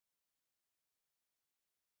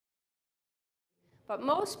But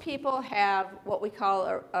most people have what we call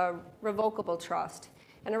a revocable trust.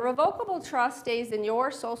 And a revocable trust stays in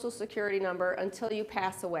your Social Security number until you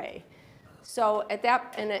pass away. So at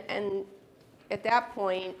that, at that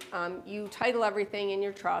point, you title everything in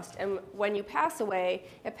your trust. And when you pass away,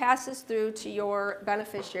 it passes through to your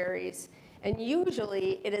beneficiaries. And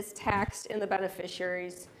usually it is taxed in the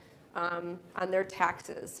beneficiaries on their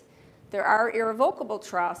taxes. There are irrevocable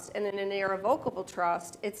trusts, and in an irrevocable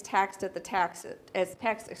trust, it's taxed at the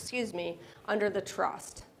under the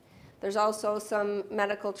trust. There's also some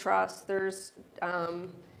medical trusts. There's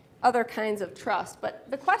other kinds of trusts.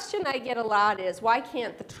 But the question I get a lot is, why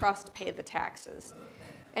can't the trust pay the taxes?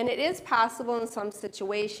 And it is possible in some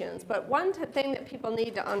situations. But one thing that people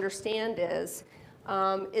need to understand is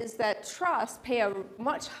that trusts pay a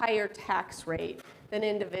much higher tax rate than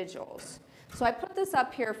individuals. So I put this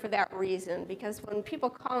up here for that reason, because when people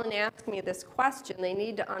call and ask me this question, they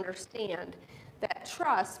need to understand that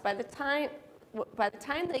trusts, by the time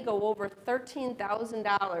they go over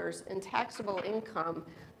 $13,000 in taxable income,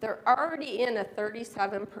 they're already in a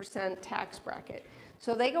 37% tax bracket.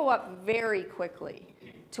 So they go up very quickly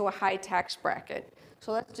to a high tax bracket.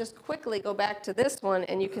 So let's just quickly go back to this one,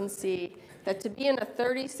 and you can see that to be in a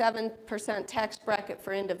 37% tax bracket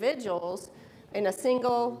for individuals, in a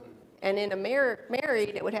single and in a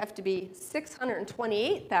married, it would have to be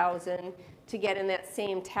 $628,000 to get in that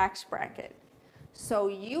same tax bracket. So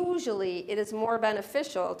usually it is more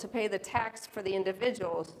beneficial to pay the tax for the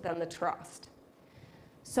individuals than the trust.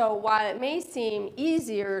 So while it may seem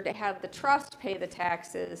easier to have the trust pay the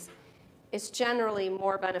taxes, it's generally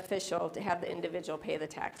more beneficial to have the individual pay the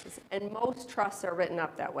taxes. And most trusts are written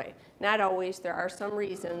up that way. Not always. There are some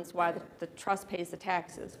reasons why the trust pays the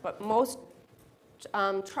taxes, but most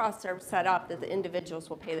trusts are set up that the individuals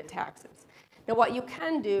will pay the taxes. Now, what you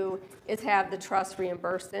can do is have the trust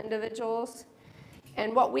reimburse the individuals.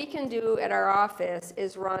 And what we can do at our office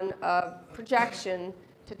is run a projection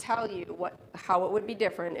to tell you how it would be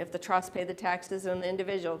different if the trust paid the taxes and the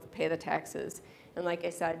individuals pay the taxes. And like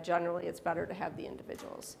I said, generally it's better to have the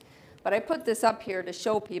individuals. But I put this up here to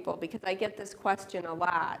show people, because I get this question a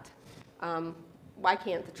lot. Why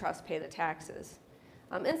can't the trust pay the taxes?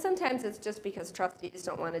 And sometimes it's just because trustees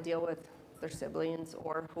don't want to deal with their siblings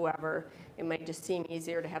or whoever. It might just seem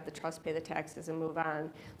easier to have the trust pay the taxes and move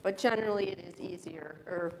on. But generally it is easier,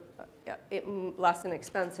 or less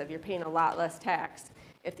inexpensive. You're paying a lot less tax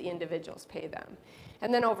if the individuals pay them.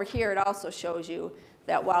 And then over here it also shows you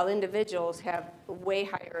that while individuals have way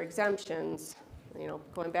higher exemptions,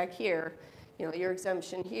 going back here, your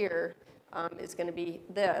exemption here is going to be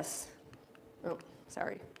this. Oh,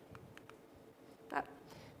 sorry.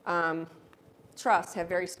 Trusts have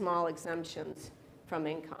very small exemptions from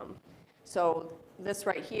income. So this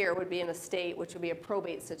right here would be an estate, which would be a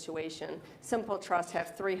probate situation. Simple trusts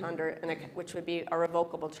have 300, which would be a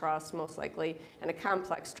revocable trust, most likely, and a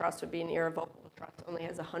complex trust would be an irrevocable trust. Only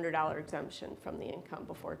has a $100 exemption from the income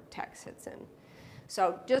before tax hits in.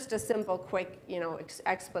 So just a simple, quick,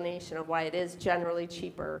 explanation of why it is generally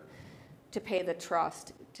cheaper to pay the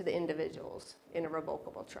trust to the individuals in a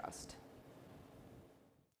revocable trust.